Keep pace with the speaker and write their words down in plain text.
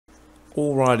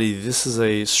Alrighty, this is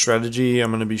a strategy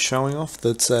I'm going to be showing off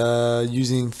that's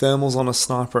using thermals on a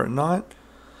sniper at night.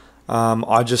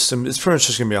 It's pretty much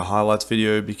just going to be a highlights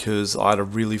video because I had a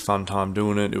really fun time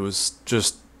doing it. It was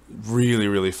just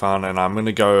really fun, and I'm going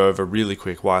to go over really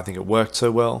quick why I think it worked so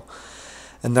well.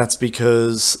 And that's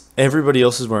because everybody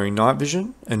else is wearing night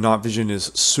vision, and night vision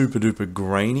is super duper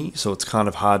grainy, so it's kind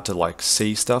of hard to like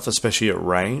see stuff, especially at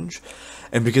range.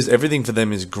 And because everything for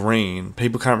them is green,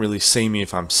 people can't really see me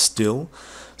if I'm still.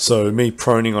 So me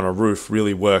proning on a roof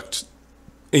really worked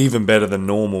even better than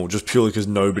normal, just purely because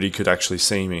nobody could actually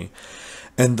see me.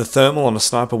 And the thermal on a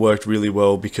sniper worked really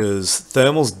well because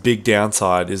thermal's big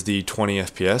downside is the 20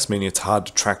 FPS, meaning it's hard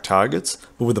to track targets.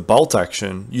 But with a bolt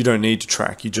action, you don't need to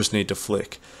track, you just need to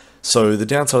flick. So the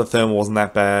downside of thermal wasn't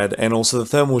that bad, and also the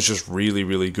thermal was just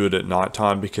really good at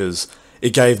nighttime because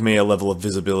it gave me a level of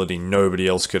visibility nobody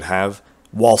else could have,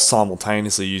 while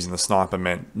simultaneously using the sniper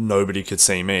meant nobody could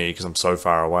see me because I'm so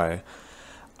far away.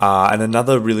 And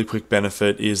another really quick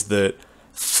benefit is that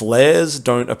flares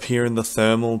don't appear in the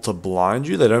thermal to blind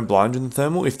you. They don't blind you in the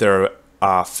thermal if they're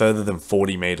further than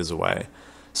 40 meters away.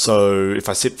 So if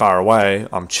I sit far away,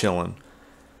 I'm chilling.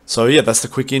 So yeah, that's the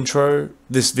quick intro.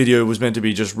 This video was meant to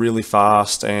be just really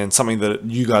fast and something that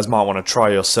you guys might want to try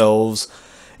yourselves.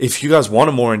 If you guys want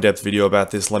a more in-depth video about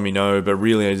this, let me know, but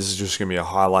really this is just going to be a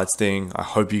highlights thing. I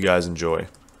hope you guys enjoy.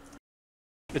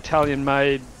 Italian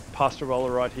made pasta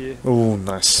roller right here. Oh,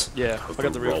 nice. Yeah, I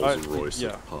got the real Rolls Royce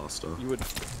of pasta. You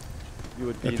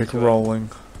would be Epic into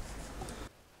rolling.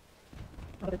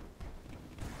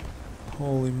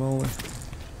 Holy moly.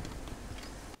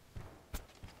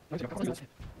 I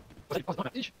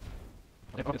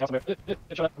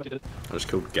just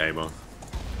killed Gamer.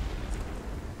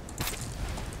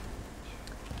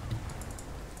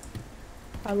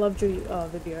 I loved your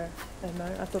video, and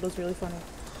I thought it was really funny.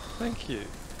 Thank you.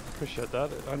 Appreciate that.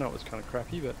 I know it was kind of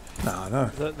crappy, but Nah, no.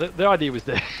 the idea was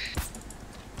there.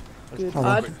 Good.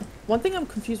 One thing I'm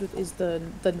confused with is the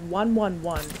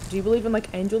 111. Do you believe in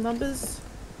like angel numbers?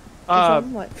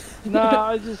 Like No,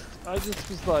 I just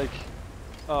was like,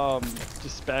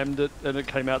 just spammed it and it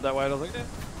came out that way, and I was like, yeah.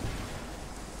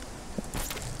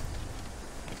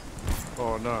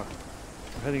 Oh no,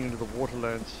 I'm heading into the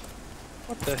waterlands.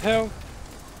 What the hell?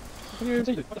 Ah,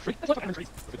 dear.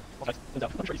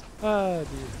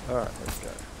 Alright, let's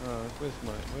go. Where's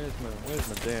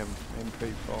my damn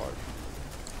MP5?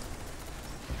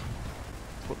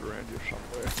 Put it around here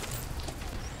somewhere.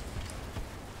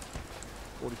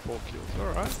 44 kills,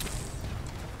 alright.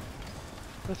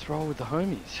 Let's roll with the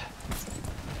homies.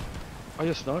 Oh,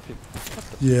 you're sniping.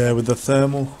 Yeah, with the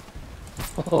thermal.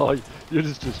 Oh, you're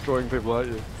just destroying people,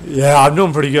 aren't you? Yeah, I'm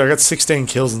doing pretty good. I got 16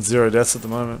 kills and 0 deaths at the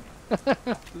moment.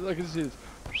 Like it's just...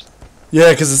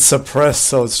 Yeah, because it's suppressed,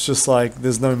 so it's just like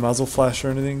there's no muzzle flash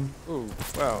or anything. Ooh,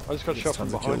 wow! I just got shot from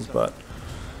Tons of behind. kills, but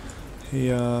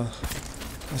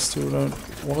I still don't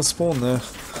want to spawn there.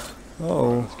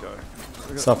 Oh, Let's go.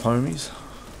 what's up, homies?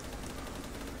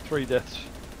 3 deaths,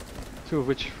 2 of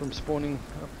which from spawning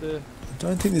up there. I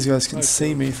don't think these guys can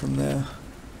see me from there.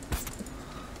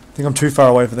 I think I'm too far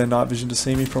away for their night vision to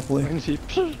see me properly.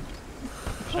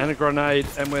 And a grenade,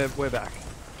 and we're back.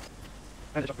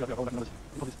 Oh,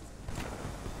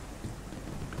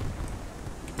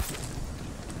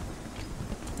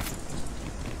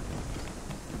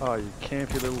 you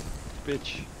campy little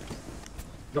bitch.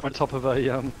 Got on top of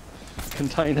a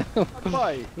container.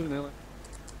 Why?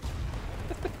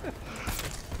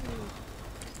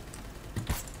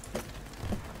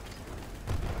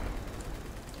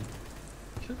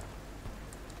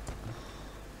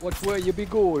 Watch where you be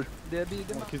good. There be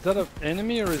the is that an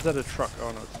enemy or is that a truck?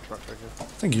 Oh no, it's a truck, I guess.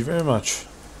 Thank you very much.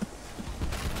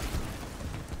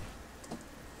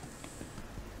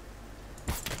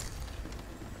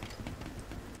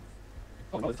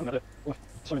 Oh no, it's another. Oh,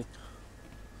 sorry.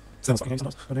 Sounds like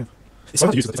sometimes. Oh, damn. It's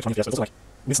hard to use it. It's 20 FPS, but it's like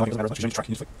this sniping doesn't matter as much. You need to track.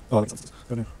 You need to flick. Oh,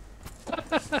 damn.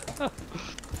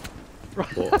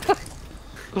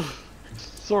 What?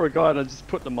 Saw a guy and I just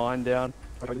put the mine down.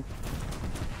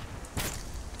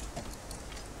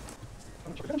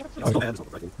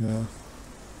 Yeah.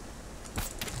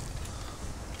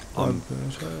 I'm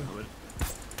better.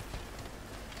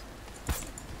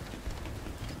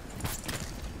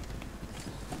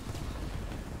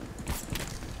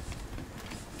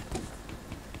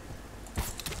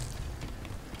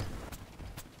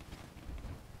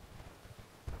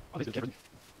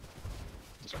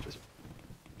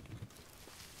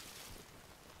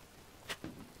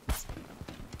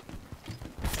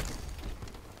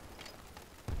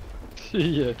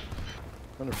 Yeah.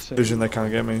 100%. Vision, they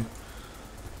can't get me.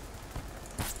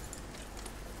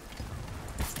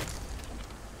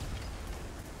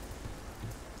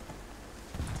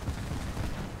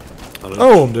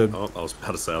 Oh, I'm dead. I was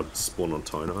about to say I'd spawn on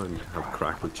Tono and have a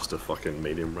crack with just a fucking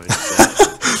medium range.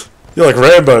 You're like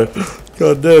Rambo.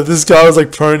 God damn, this guy was like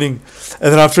proning.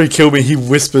 And then after he killed me, he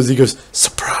whispers, he goes,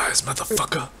 "Surprise,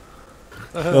 motherfucker."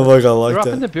 Oh my god, I like They're up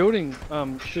that. in the building,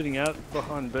 shooting out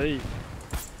behind B.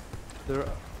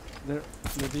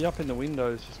 They'll be up in the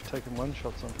windows, just taking one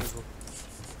shots on people.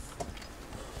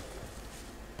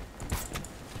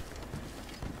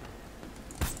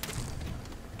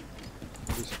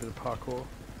 Just a bit of parkour.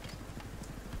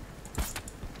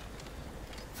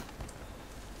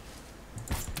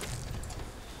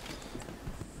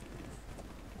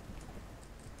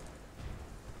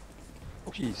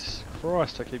 Oh, jeez,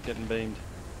 Christ! I keep getting beamed.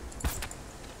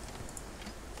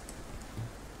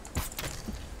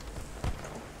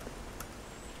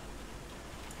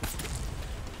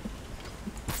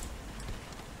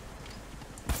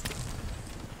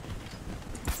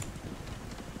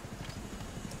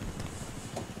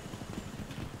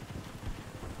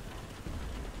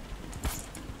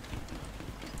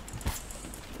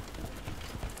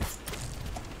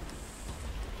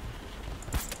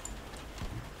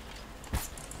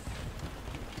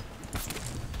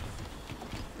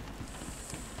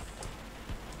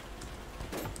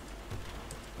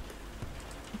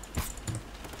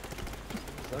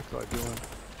 What's that guy doing?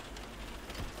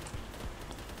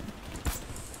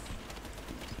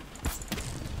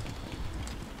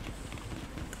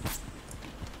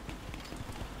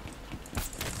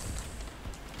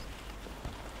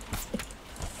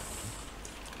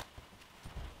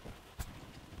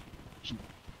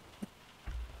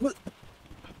 What?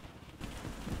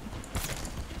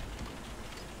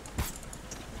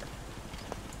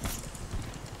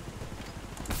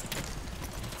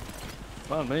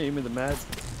 Well, me, him with the mad.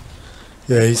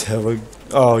 Yeah, he's hella...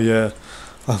 Oh, yeah. I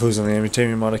thought he was on the enemy team.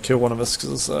 He might have killed one of us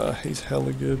because he's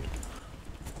hella good.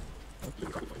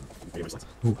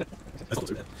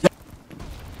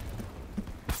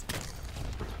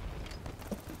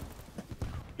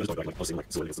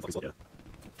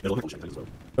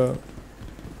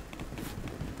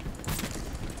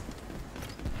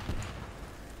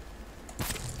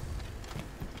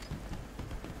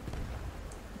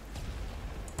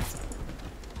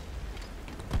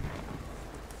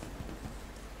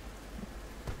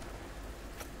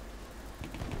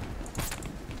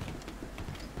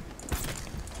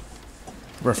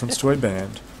 Reference to a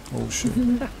band. Oh shit.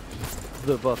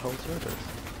 The butthole circus.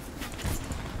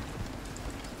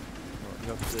 Right, you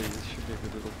got these. This should be a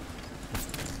good little.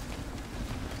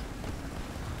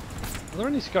 Are there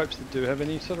any scopes that do have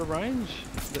any sort of range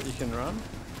that you can run?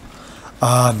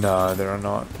 No, there are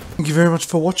not. Thank you very much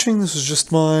for watching. This was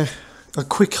just a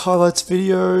quick highlights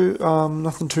video.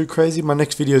 Nothing too crazy. My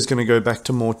next video is going to go back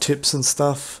to more tips and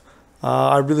stuff.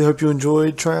 I really hope you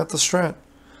enjoyed. Try out the strat.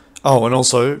 Oh, and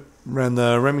also ran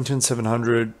the Remington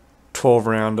 700 12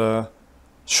 rounder,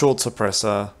 short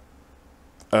suppressor,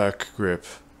 Erk grip,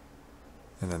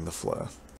 and then the flare.